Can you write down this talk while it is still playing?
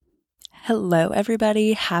Hello,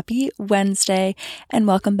 everybody. Happy Wednesday, and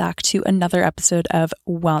welcome back to another episode of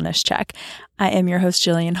Wellness Check. I am your host,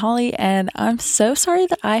 Jillian Hawley, and I'm so sorry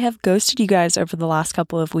that I have ghosted you guys over the last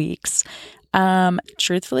couple of weeks.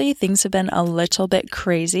 Truthfully, things have been a little bit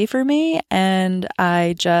crazy for me, and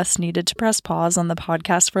I just needed to press pause on the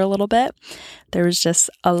podcast for a little bit. There was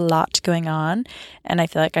just a lot going on, and I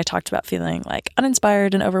feel like I talked about feeling like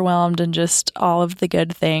uninspired and overwhelmed and just all of the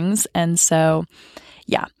good things. And so,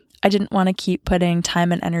 yeah, I didn't want to keep putting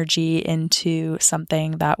time and energy into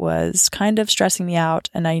something that was kind of stressing me out,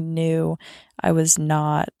 and I knew I was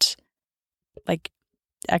not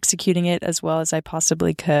executing it as well as I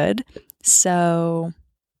possibly could. So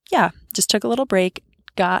yeah, just took a little break,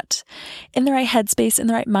 got in the right headspace, in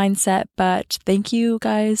the right mindset. But thank you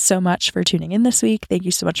guys so much for tuning in this week. Thank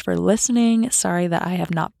you so much for listening. Sorry that I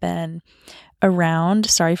have not been around.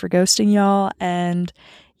 Sorry for ghosting y'all. And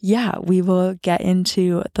yeah, we will get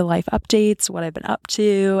into the life updates, what I've been up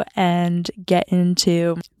to, and get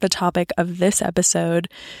into the topic of this episode,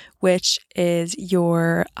 which is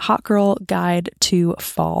your hot girl guide to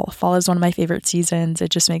fall. Fall is one of my favorite seasons. It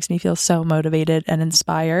just makes me feel so motivated and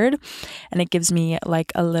inspired, and it gives me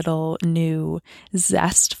like a little new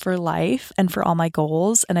zest for life and for all my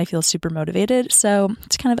goals, and I feel super motivated. So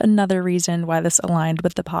it's kind of another reason why this aligned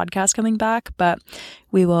with the podcast coming back, but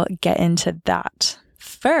we will get into that.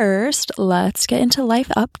 First, let's get into life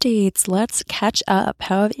updates. Let's catch up.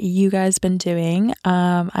 How have you guys been doing?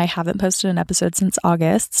 I haven't posted an episode since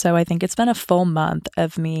August, so I think it's been a full month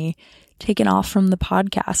of me taken off from the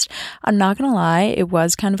podcast. I'm not gonna lie, it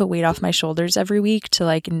was kind of a weight off my shoulders every week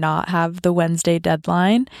to not have the Wednesday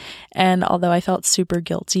deadline. And although I felt super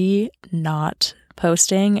guilty not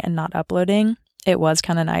posting and not uploading, it was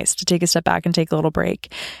kind of nice to take a step back and take a little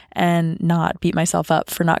break and not beat myself up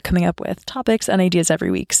for not coming up with topics and ideas every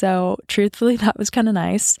week. So truthfully, that was kind of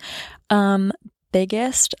nice.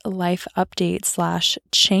 Biggest life update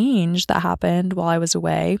 / change that happened while I was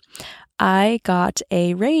away, I got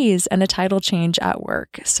a raise and a title change at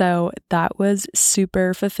work. So that was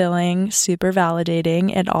super fulfilling, super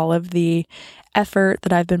validating, and all of the effort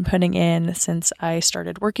that I've been putting in since I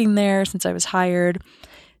started working there, since I was hired.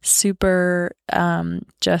 Super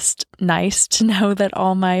just nice to know that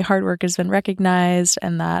all my hard work has been recognized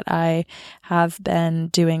and that I have been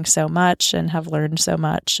doing so much and have learned so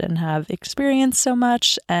much and have experienced so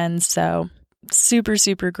much. And so super,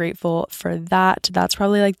 super grateful for that. That's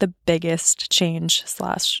probably like the biggest change /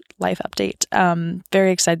 life update.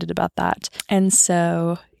 Very excited about that. And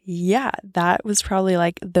so yeah, that was probably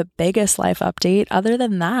like the biggest life update. Other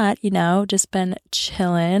than that, just been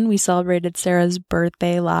chilling. We celebrated Sarah's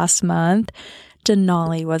birthday last month.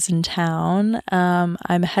 Denali was in town.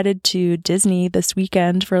 I'm headed to Disney this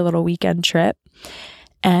weekend for a little weekend trip.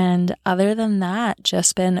 And other than that,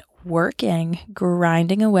 just been working,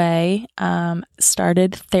 grinding away.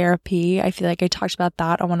 Started therapy. I feel like I talked about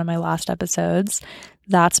that on one of my last episodes.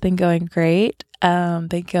 That's been going great.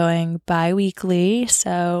 Been going bi-weekly.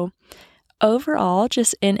 So overall,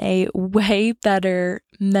 just in a way better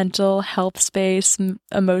mental health space,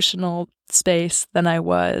 emotional space than I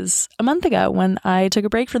was a month ago when I took a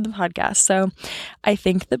break from the podcast. So I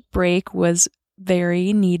think the break was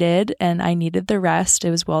very needed and I needed the rest. It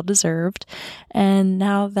was well deserved. And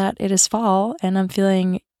now that it is fall and I'm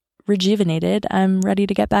feeling rejuvenated, I'm ready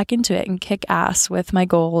to get back into it and kick ass with my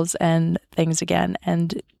goals and things again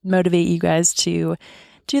and motivate you guys to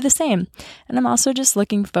do the same. And I'm also just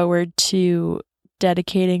looking forward to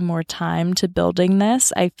dedicating more time to building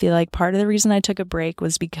this. I feel like part of the reason I took a break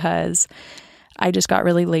was because I just got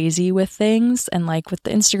really lazy with things and with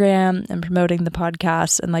the Instagram and promoting the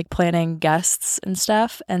podcast and planning guests and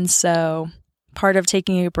stuff. And so part of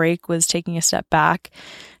taking a break was taking a step back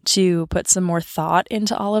to put some more thought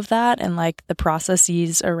into all of that and the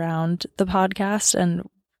processes around the podcast and,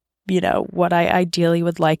 what I ideally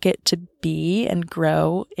would like it to be and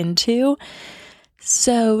grow into.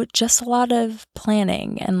 So just a lot of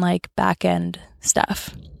planning and back end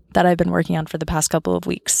stuff that I've been working on for the past couple of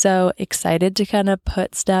weeks. So excited to kind of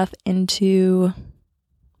put stuff into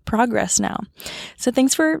progress now. So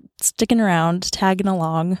thanks for sticking around, tagging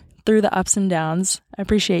along through the ups and downs. I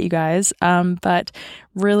appreciate you guys. But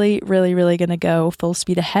really, really, really going to go full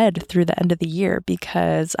speed ahead through the end of the year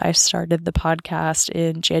because I started the podcast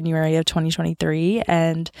in January of 2023.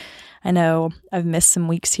 And I know I've missed some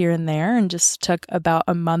weeks here and there and just took about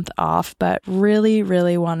a month off, but really,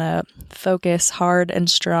 really want to focus hard and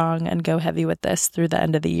strong and go heavy with this through the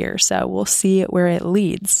end of the year. So we'll see where it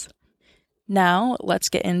leads. Now let's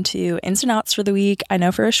get into ins and outs for the week. I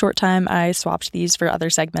know for a short time I swapped these for other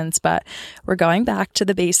segments, but we're going back to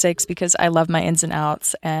the basics because I love my ins and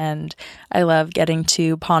outs and I love getting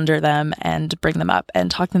to ponder them and bring them up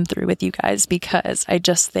and talk them through with you guys because I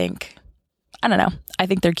just think, I don't know, I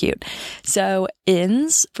think they're cute. So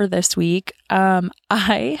ins for this week,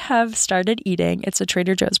 I have started eating, it's a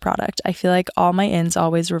Trader Joe's product. I feel like all my ins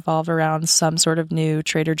always revolve around some sort of new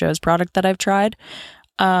Trader Joe's product that I've tried.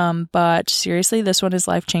 But seriously, this one is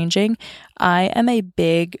life-changing. I am a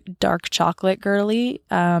big dark chocolate girly.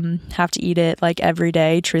 Have to eat it like every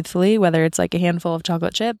day, truthfully, whether it's like a handful of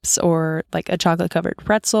chocolate chips or like a chocolate covered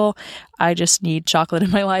pretzel. I just need chocolate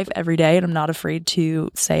in my life every day and I'm not afraid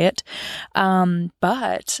to say it.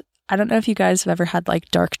 But I don't know if you guys have ever had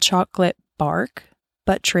like dark chocolate bark,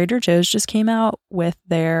 but Trader Joe's just came out with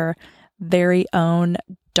their very own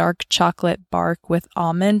dark chocolate bark with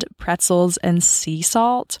almond, pretzels, and sea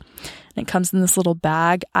salt. And it comes in this little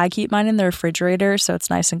bag. I keep mine in the refrigerator so it's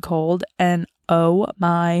nice and cold. And oh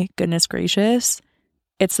my goodness gracious,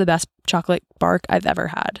 it's the best chocolate bark I've ever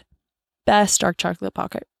had. Best dark chocolate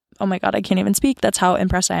bark. Oh my God, I can't even speak. That's how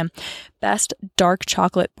impressed I am. Best dark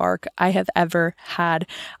chocolate bark I have ever had.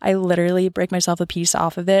 I literally break myself a piece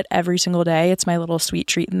off of it every single day. It's my little sweet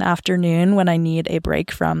treat in the afternoon when I need a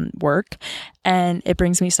break from work. And it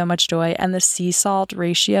brings me so much joy. And the sea salt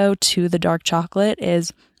ratio to the dark chocolate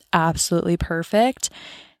is absolutely perfect.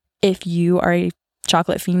 If you are a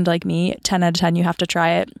chocolate fiend like me, 10 out of 10, you have to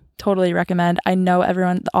try it. Totally recommend. I know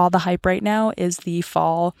everyone, all the hype right now is the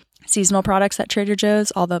fall seasonal products at Trader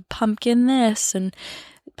Joe's, all the pumpkin this and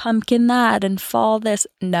pumpkin that and fall this.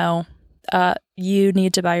 No, you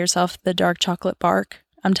need to buy yourself the dark chocolate bark.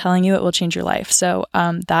 I'm telling you, it will change your life. So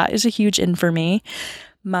that is a huge in for me.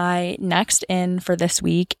 My next in for this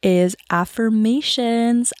week is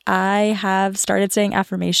affirmations. I have started saying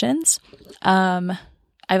affirmations. I've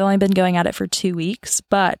only been going at it for 2 weeks,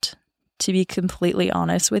 but to be completely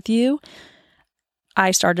honest with you,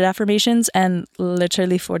 I started affirmations and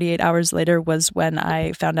literally 48 hours later was when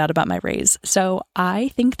I found out about my raise. So I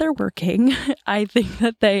think they're working. I think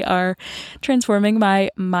that they are transforming my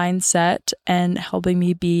mindset and helping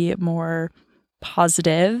me be more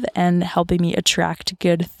positive and helping me attract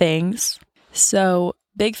good things. So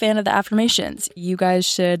big fan of the affirmations. You guys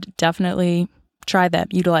should definitely try them,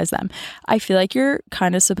 utilize them. I feel like you're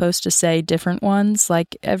kind of supposed to say different ones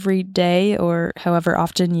like every day or however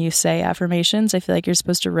often you say affirmations. I feel like you're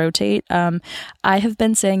supposed to rotate. I have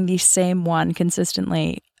been saying the same one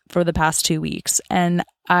consistently for the past 2 weeks, and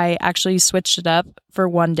I actually switched it up for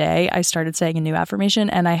one day. I started saying a new affirmation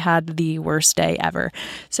and I had the worst day ever.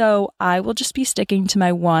 So I will just be sticking to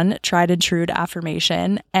my one tried and true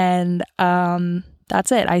affirmation, and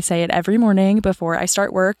that's it. I say it every morning before I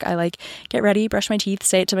start work. I get ready, brush my teeth,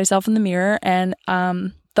 say it to myself in the mirror. And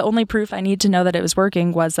the only proof I need to know that it was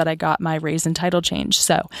working was that I got my raise and title change.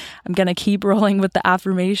 So I'm going to keep rolling with the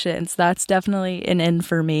affirmations. That's definitely an in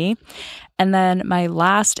for me. And then my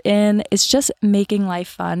last in is just making life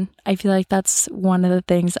fun. I feel like that's one of the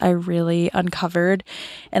things I really uncovered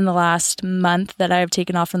in the last month that I have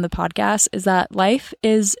taken off from the podcast is that life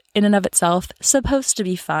is in and of itself supposed to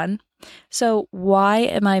be fun. So why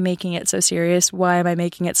am I making it so serious? Why am I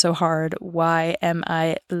making it so hard? Why am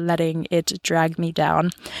I letting it drag me down?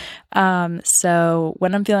 So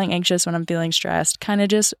when I'm feeling anxious, when I'm feeling stressed, kind of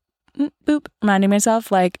just reminding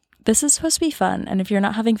myself this is supposed to be fun. And if you're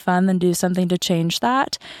not having fun, then do something to change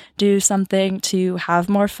that. Do something to have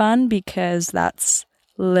more fun because that's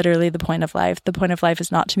literally the point of life. The point of life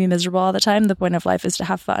is not to be miserable all the time. The point of life is to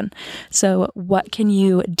have fun. So what can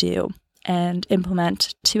you do and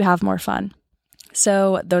implement to have more fun?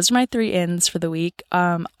 So those are my 3 ins for the week.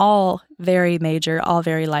 All very major, all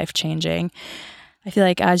very life-changing. I feel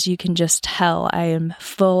like as you can just tell, I am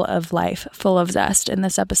full of life, full of zest in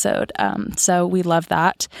this episode. So we love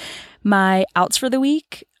that. My outs for the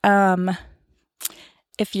week.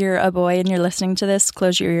 If you're a boy and you're listening to this,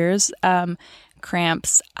 close your ears.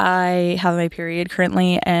 Cramps. I have my period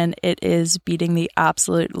currently and it is beating the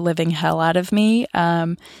absolute living hell out of me.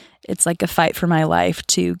 It's like a fight for my life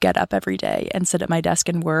to get up every day and sit at my desk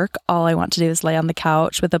and work. All I want to do is lay on the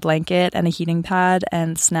couch with a blanket and a heating pad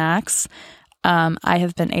and snacks. I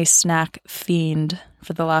have been a snack fiend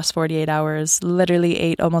for the last 48 hours. Literally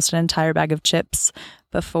ate almost an entire bag of chips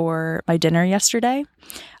before my dinner yesterday.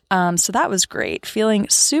 So that was great. Feeling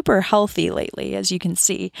super healthy lately, as you can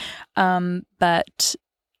see. But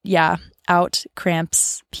yeah, out,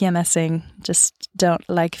 cramps, PMSing, just don't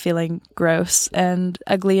like feeling gross and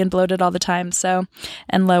ugly and bloated all the time. So,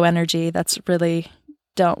 and low energy, that's really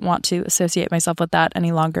don't want to associate myself with that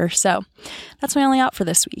any longer. So that's my only out for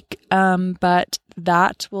this week. But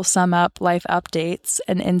that will sum up life updates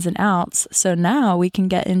and ins and outs. So now we can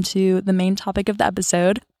get into the main topic of the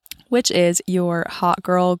episode, which is your hot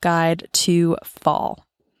girl guide to fall.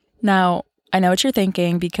 Now, I know what you're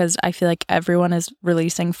thinking because I feel like everyone is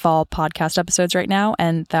releasing fall podcast episodes right now,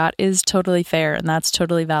 and that is totally fair and that's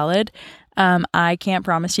totally valid. I can't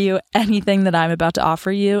promise you anything that I'm about to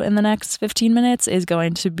offer you in the next 15 minutes is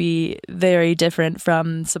going to be very different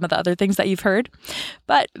from some of the other things that you've heard.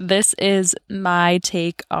 But this is my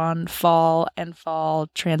take on fall and fall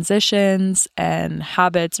transitions and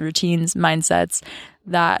habits, routines, mindsets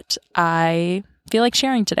that I feel like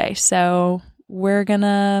sharing today. So we're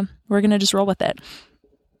gonna just roll with it.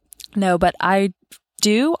 No, but I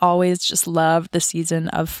do always just love the season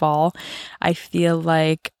of fall. I feel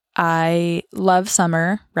like I love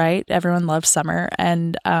summer, right? Everyone loves summer,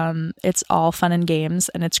 and it's all fun and games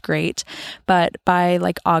and it's great. But by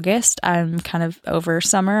like August, I'm kind of over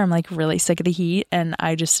summer. I'm like really sick of the heat and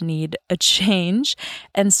I just need a change.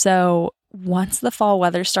 And so once the fall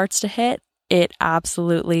weather starts to hit, it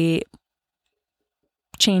absolutely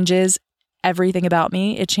changes everything about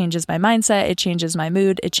me. It changes my mindset. It changes my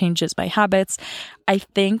mood. It changes my habits. I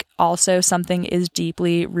think also something is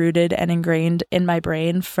deeply rooted and ingrained in my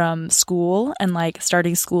brain from school and like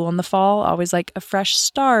starting school in the fall, always like a fresh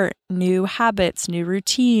start, new habits, new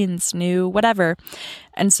routines, new whatever.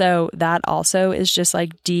 And so that also is just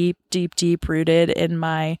like deep rooted in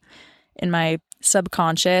my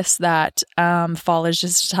subconscious that fall is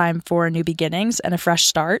just a time for new beginnings and a fresh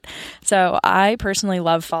start. So I personally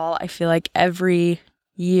love fall. I feel like every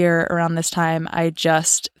year around this time, I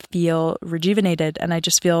just feel rejuvenated and I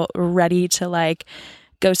just feel ready to like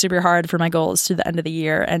go super hard for my goals to the end of the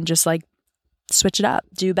year and just like switch it up,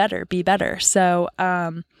 do better, be better. So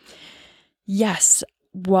yes,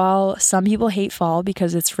 while some people hate fall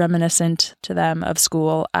because it's reminiscent to them of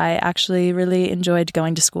school, I actually really enjoyed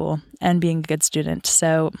going to school and being a good student.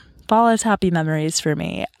 So fall is happy memories for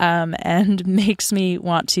me, and makes me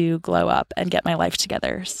want to glow up and get my life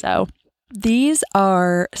together. So these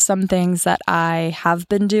are some things that I have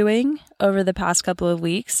been doing over the past couple of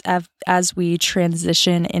weeks as we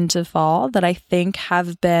transition into fall that I think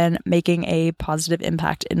have been making a positive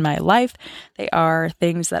impact in my life. They are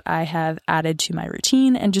things that I have added to my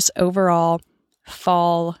routine and just overall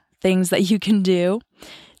fall things that you can do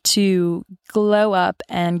to glow up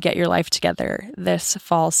and get your life together this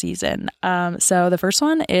fall season. So the first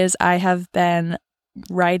one is I have been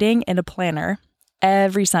writing in a planner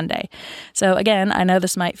every Sunday. So again, I know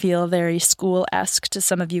this might feel very school-esque to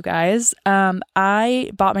some of you guys.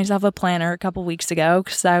 I bought myself a planner a couple weeks ago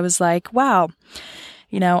because I was like, wow,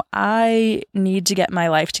 I need to get my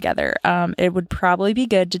life together. It would probably be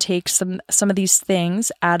good to take some of these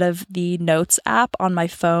things out of the Notes app on my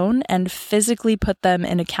phone and physically put them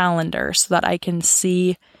in a calendar so that I can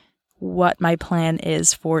see what my plan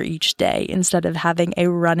is for each day instead of having a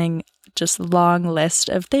running just long list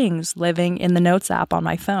of things living in the Notes app on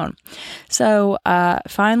my phone. So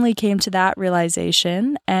finally came to that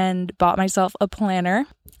realization and bought myself a planner,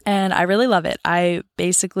 and I really love it. I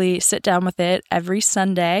basically sit down with it every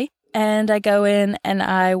Sunday and I go in and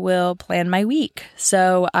I will plan my week.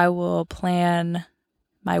 So I will plan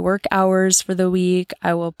my work hours for the week.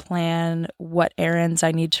 I will plan what errands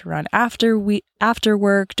I need to run after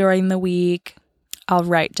work during the week. I'll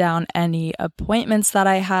write down any appointments that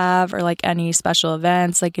I have or like any special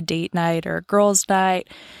events like a date night or a girls' night.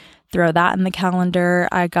 Throw that in the calendar.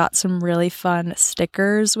 I got some really fun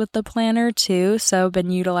stickers with the planner too, so I've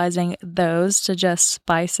been utilizing those to just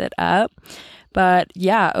spice it up. But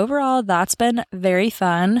yeah, overall, that's been very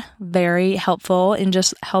fun, very helpful in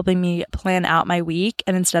just helping me plan out my week.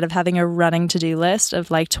 And instead of having a running to-do list of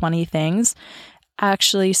like 20 things,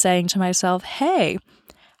 actually saying to myself, hey,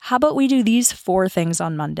 how about we do these 4 things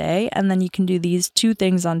on Monday, and then you can do these 2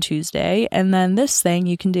 things on Tuesday, and then this thing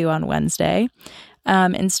you can do on Wednesday,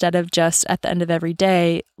 instead of just at the end of every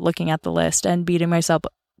day looking at the list and beating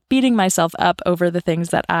myself up over the things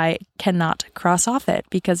that I cannot cross off it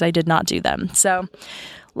because I did not do them. So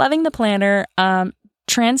loving the planner.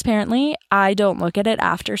 Transparently, I don't look at it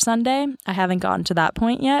after Sunday. I haven't gotten to that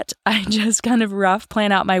point yet. I just kind of rough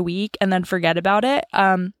plan out my week and then forget about it.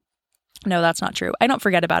 No, that's not true. I don't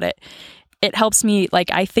forget about it. It helps me,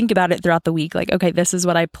 like, I think about it throughout the week, like, okay, this is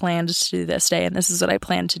what I planned to do this day, and this is what I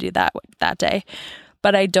planned to do that day.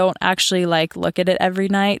 But I don't actually, like, look at it every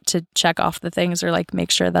night to check off the things or, like,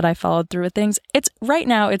 make sure that I followed through with things. Right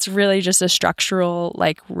now, it's really just a structural,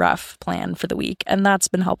 like, rough plan for the week, and that's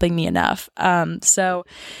been helping me enough. So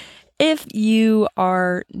if you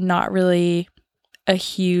are not really a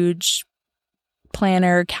huge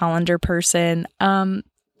planner calendar person,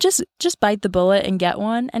 just bite the bullet and get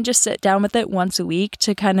one and just sit down with it once a week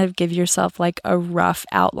to kind of give yourself like a rough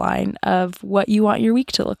outline of what you want your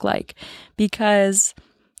week to look like. Because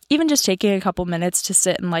even just taking a couple minutes to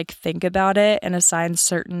sit and like think about it and assign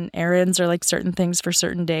certain errands or like certain things for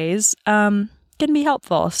certain days can be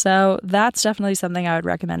helpful. So that's definitely something I would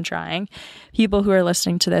recommend trying. People who are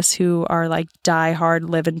listening to this who are like die hard,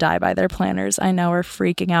 live and die by their planners, I know are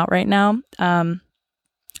freaking out right now.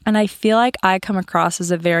 And I feel like I come across as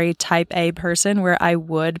a very type A person where I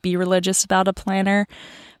would be religious about a planner,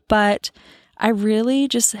 but I really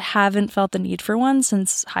just haven't felt the need for one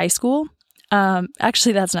since high school.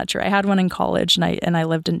 Actually, that's not true. I had one in college and I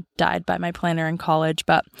lived and died by my planner in college.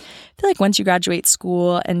 But I feel like once you graduate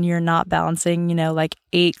school and you're not balancing, like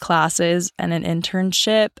 8 classes and an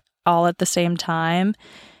internship all at the same time,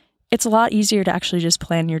 it's a lot easier to actually just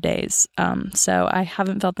plan your days. So I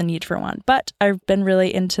haven't felt the need for one, but I've been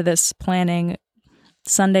really into this planning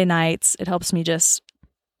Sunday nights. It helps me just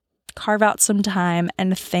carve out some time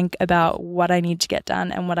and think about what I need to get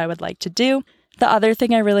done and what I would like to do. The other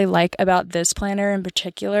thing I really like about this planner in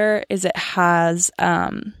particular is it has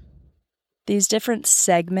these different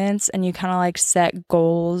segments, and you kind of like set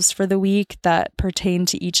goals for the week that pertain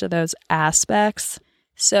to each of those aspects.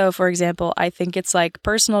 So, for example, I think it's like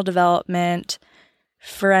personal development,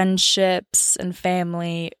 friendships and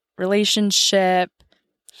family, relationship,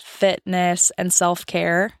 fitness, and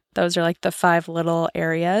self-care. Those are like the 5 little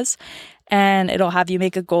areas. And it'll have you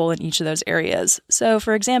make a goal in each of those areas. So,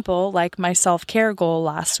 for example, like my self-care goal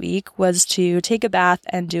last week was to take a bath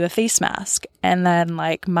and do a face mask. And then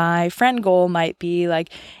like my friend goal might be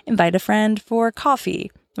like invite a friend for coffee.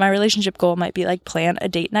 My relationship goal might be like plan a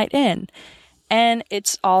date night in. And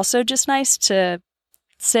it's also just nice to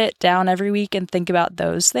sit down every week and think about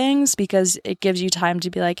those things because it gives you time to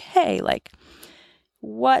be like, hey, like,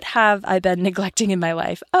 what have I been neglecting in my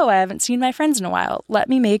life? Oh, I haven't seen my friends in a while. Let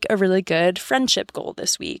me make a really good friendship goal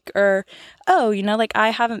this week. Or, oh, like I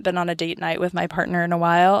haven't been on a date night with my partner in a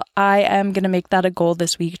while. I am going to make that a goal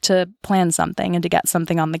this week to plan something and to get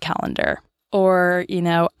something on the calendar. Or,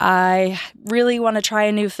 I really want to try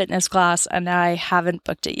a new fitness class and I haven't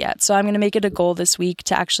booked it yet. So I'm going to make it a goal this week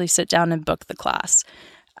to actually sit down and book the class.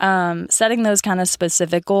 Setting those kind of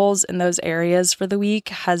specific goals in those areas for the week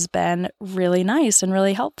has been really nice and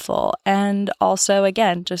really helpful. And also,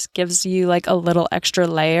 again, just gives you like a little extra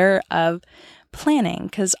layer of planning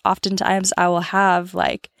because oftentimes I will have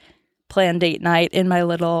like plan date night in my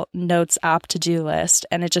little notes app to-do list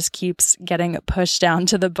and it just keeps getting pushed down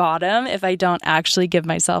to the bottom if I don't actually give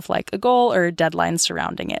myself like a goal or a deadline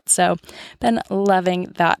surrounding it. So been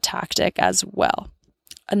loving that tactic as well.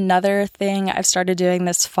 Another thing I've started doing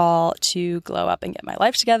this fall to glow up and get my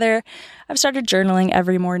life together, I've started journaling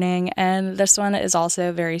every morning, and this one is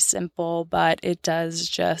also very simple, but it does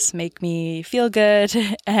just make me feel good,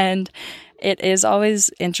 and it is always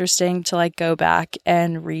interesting to like go back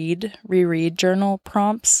and reread journal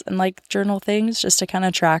prompts and like journal things just to kind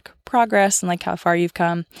of track progress and like how far you've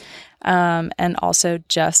come, and also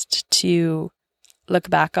just to look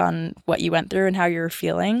back on what you went through and how you're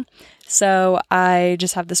feeling. So I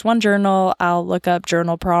just have this one journal. I'll look up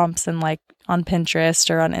journal prompts and like on Pinterest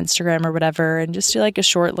or on Instagram or whatever and just do like a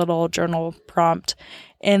short little journal prompt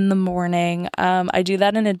in the morning. I do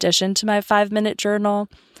that in addition to my 5-minute journal.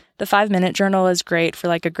 The 5-minute journal is great for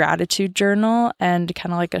like a gratitude journal and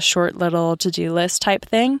kind of like a short little to-do list type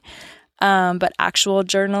thing. But actual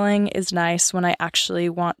journaling is nice when I actually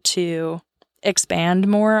want to expand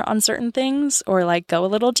more on certain things or like go a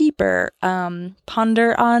little deeper,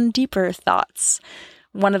 ponder on deeper thoughts.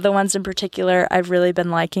 One of the ones in particular I've really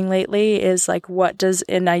been liking lately is like, what does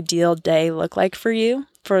an ideal day look like for you,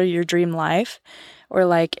 for your dream life? Or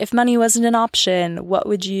like, if money wasn't an option, what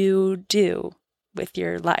would you do with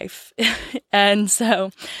your life? And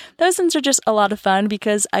so those ones are just a lot of fun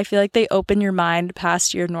because I feel like they open your mind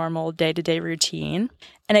past your normal day-to-day routine.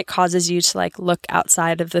 And it causes you to like look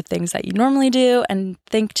outside of the things that you normally do and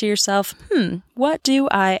think to yourself, what do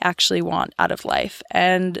I actually want out of life?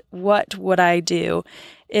 And what would I do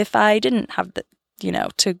if I didn't have the,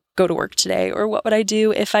 to go to work today? Or what would I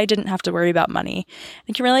do if I didn't have to worry about money?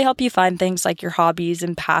 It can really help you find things like your hobbies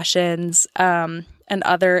and passions, and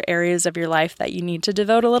other areas of your life that you need to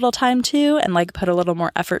devote a little time to and like put a little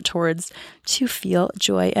more effort towards to feel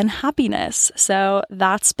joy and happiness. So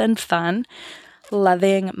that's been fun.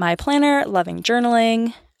 Loving my planner, loving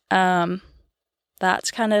journaling.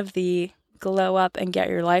 That's kind of the glow up and get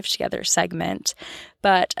your life together segment.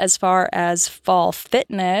 But as far as fall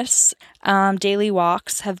fitness, daily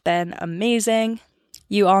walks have been amazing.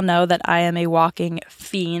 You all know that I am a walking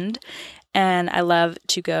fiend and I love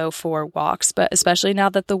to go for walks, but especially now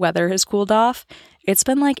that the weather has cooled off, it's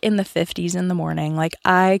been like in the 50s in the morning. Like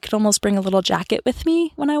I could almost bring a little jacket with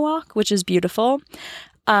me when I walk, which is beautiful.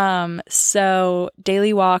 So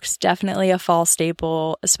daily walks, definitely a fall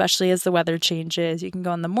staple, especially as the weather changes. You can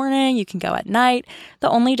go in the morning, you can go at night. The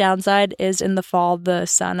only downside is in the fall, the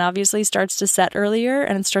sun obviously starts to set earlier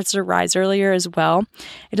and it starts to rise earlier as well.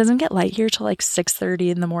 It doesn't get light here till like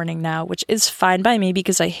 6:30 in the morning now, which is fine by me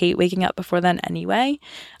because I hate waking up before then anyway.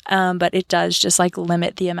 But it does just like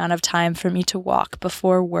limit the amount of time for me to walk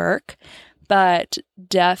before work. But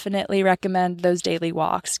definitely recommend those daily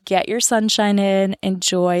walks. Get your sunshine in,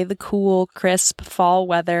 enjoy the cool, crisp fall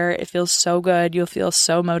weather. It feels so good. You'll feel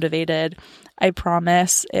so motivated. I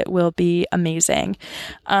promise it will be amazing.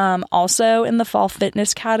 Also in the fall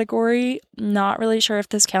fitness category, not really sure if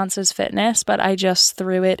this counts as fitness, but I just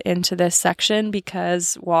threw it into this section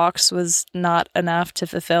because walks was not enough to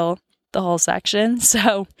fulfill the whole section.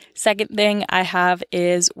 So second thing I have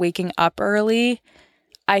is waking up early.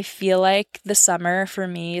 I feel like the summer for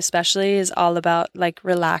me especially is all about like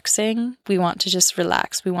relaxing. We want to just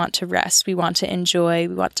relax. We want to rest. We want to enjoy.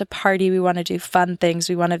 We want to party. We want to do fun things.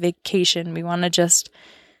 We want a vacation. We want to just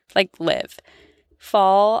like live.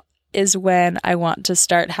 Fall is when I want to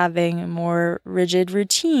start having more rigid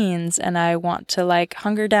routines and I want to like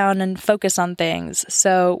hunker down and focus on things.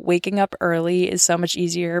 So waking up early is so much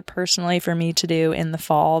easier personally for me to do in the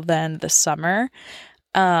fall than the summer.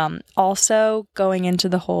 Also going into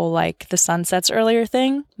the whole like the sun sets earlier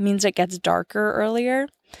thing means it gets darker earlier.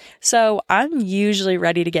 So I'm usually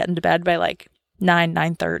ready to get into bed by like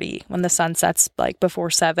 9:30 when the sun sets like before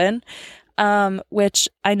 7. Which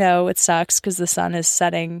I know it sucks because the sun is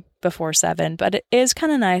setting before 7, but it is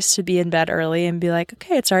kind of nice to be in bed early and be like,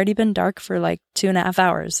 okay, it's already been dark for like 2.5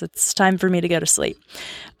 hours. It's time for me to go to sleep.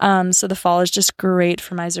 So the fall is just great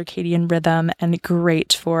for my circadian rhythm and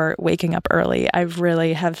great for waking up early. I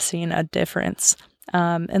really have seen a difference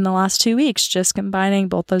in the last 2 weeks, just combining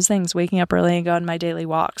both those things, waking up early and going on my daily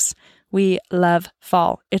walks. We love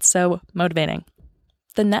fall. It's so motivating.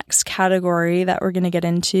 The next category that we're going to get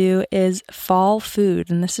into is fall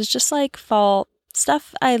food. And this is just like fall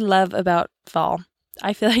stuff I love about fall.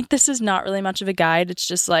 I feel like this is not really much of a guide. It's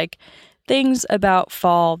just like things about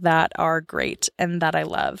fall that are great and that I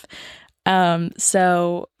love.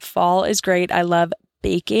 So fall is great. I love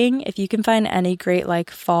baking. If you can find any great like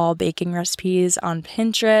fall baking recipes on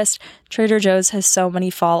Pinterest, Trader Joe's has so many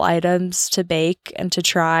fall items to bake and to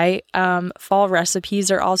try. Fall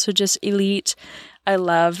recipes are also just elite. I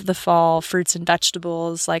love the fall fruits and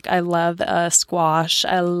vegetables. Like I love squash.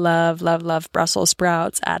 I love Brussels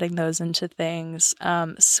sprouts, adding those into things.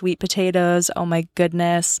 Sweet potatoes. Oh my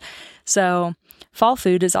goodness. So fall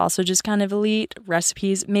food is also just kind of elite.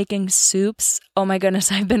 Recipes, making soups. Oh my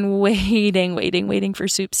goodness. I've been waiting for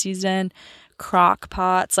soup season. Crock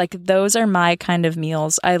pots. Like those are my kind of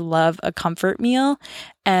meals. I love a comfort meal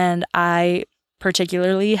and I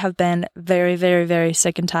particularly have been very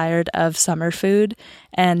sick and tired of summer food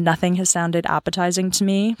and nothing has sounded appetizing to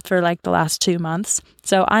me for like the last 2 months.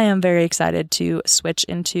 So I am very excited to switch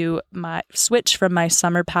from my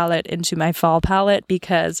summer palette into my fall palette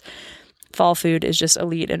because fall food is just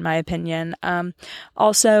elite in my opinion.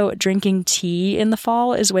 Also drinking tea in the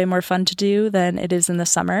fall is way more fun to do than it is in the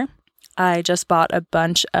summer. I just bought a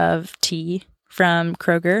bunch of tea from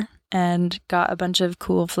Kroger and got a bunch of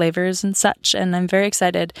cool flavors and such. And I'm very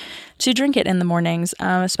excited to drink it in the mornings,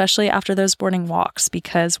 especially after those morning walks,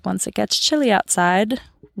 because once it gets chilly outside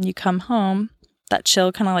and you come home, that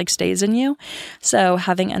chill kind of like stays in you. So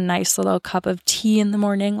having a nice little cup of tea in the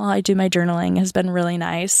morning while I do my journaling has been really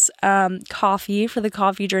nice. Coffee for the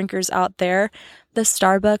coffee drinkers out there. The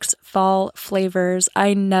Starbucks fall flavors.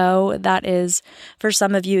 I know that is, for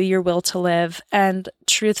some of you, your will to live. And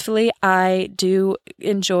truthfully, I do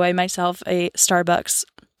enjoy myself a Starbucks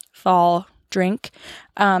fall drink.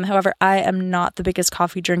 However, I am not the biggest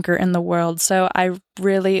coffee drinker in the world, so I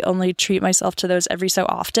really only treat myself to those every so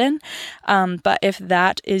often. But if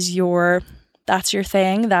that's your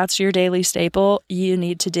thing, that's your daily staple, you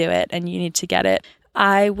need to do it and you need to get it.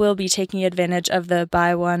 I will be taking advantage of the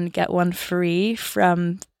buy one, get one free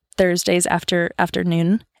from Thursdays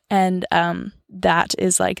afternoon. And that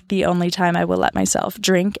is like the only time I will let myself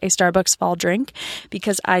drink a Starbucks fall drink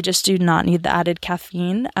because I just do not need the added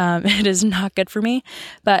caffeine. It is not good for me.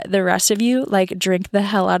 But the rest of you, like, drink the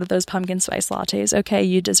hell out of those pumpkin spice lattes. Okay,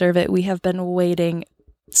 you deserve it. We have been waiting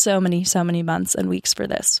so many months and weeks for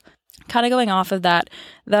this. Kind of going off of that,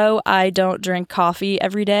 though I don't drink coffee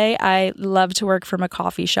every day, I love to work from a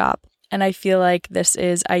coffee shop. And I feel like this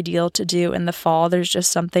is ideal to do in the fall. There's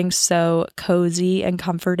just something so cozy and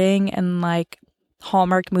comforting and like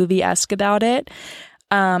Hallmark movie-esque about it.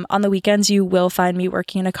 On the weekends, you will find me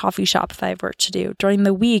working in a coffee shop if I have work to do. During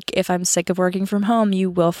the week, if I'm sick of working from home, you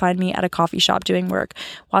will find me at a coffee shop doing work,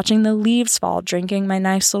 watching the leaves fall, drinking my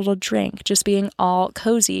nice little drink, just being all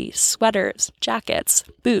cozy, sweaters, jackets,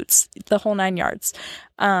 boots, the whole 9 yards.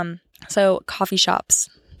 So coffee shops,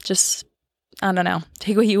 just, I don't know,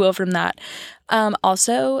 take what you will from that.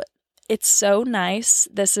 Also, it's so nice.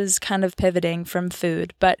 This is kind of pivoting from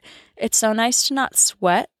food, but it's so nice to not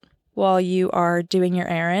sweat while you are doing your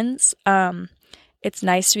errands. It's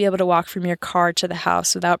nice to be able to walk from your car to the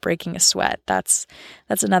house without breaking a sweat. That's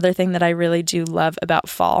another thing that I really do love about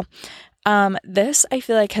fall. This I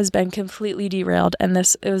feel like has been completely derailed, and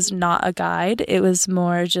it was not a guide. It was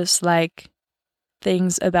more just like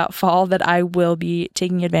things about fall that I will be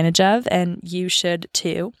taking advantage of, and you should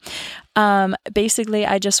too. Basically,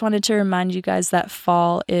 I just wanted to remind you guys that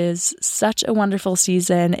fall is such a wonderful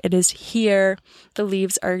season. It is here. The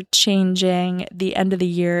leaves are changing. The end of the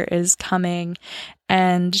year is coming.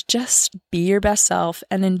 And just be your best self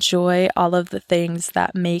and enjoy all of the things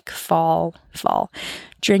that make fall fall.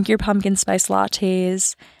 Drink your pumpkin spice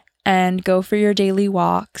lattes and go for your daily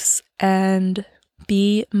walks and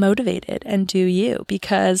be motivated and do you,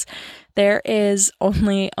 because there is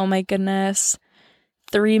only, oh my goodness,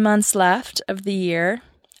 3 months left of the year.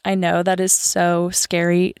 I know that is so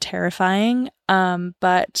scary, terrifying,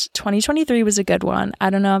 but 2023 was a good one. I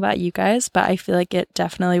don't know about you guys, but I feel like it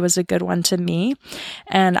definitely was a good one to me,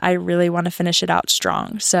 and I really want to finish it out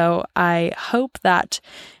strong. So I hope that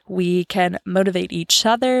we can motivate each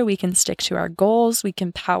other, we can stick to our goals, we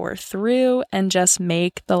can power through and just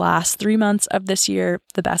make the last 3 months of this year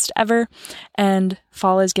the best ever. And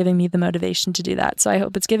fall is giving me the motivation to do that. So I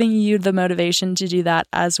hope it's giving you the motivation to do that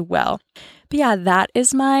as well. But yeah, that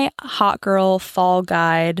is my hot girl fall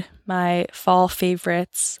guide, my fall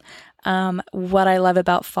favorites, what I love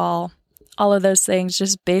about fall, all of those things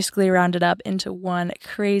just basically rounded up into one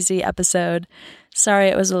crazy episode. Sorry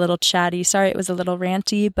it was a little chatty. Sorry it was a little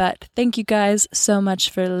ranty, but thank you guys so much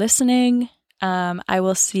for listening. I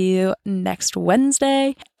will see you next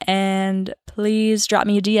Wednesday, and please drop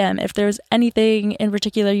me a DM if there's anything in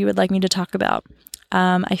particular you would like me to talk about.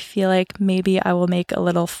 I feel like maybe I will make a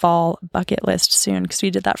little fall bucket list soon, because we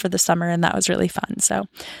did that for the summer and that was really fun. So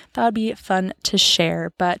that would be fun to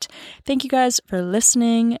share. But thank you guys for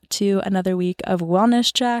listening to another week of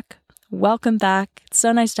Wellness Check. Welcome back. It's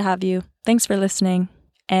so nice to have you. Thanks for listening,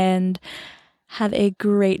 and have a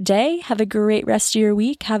great day. Have a great rest of your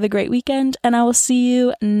week. Have a great weekend, and I will see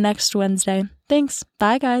you next Wednesday. Thanks.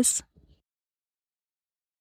 Bye, guys.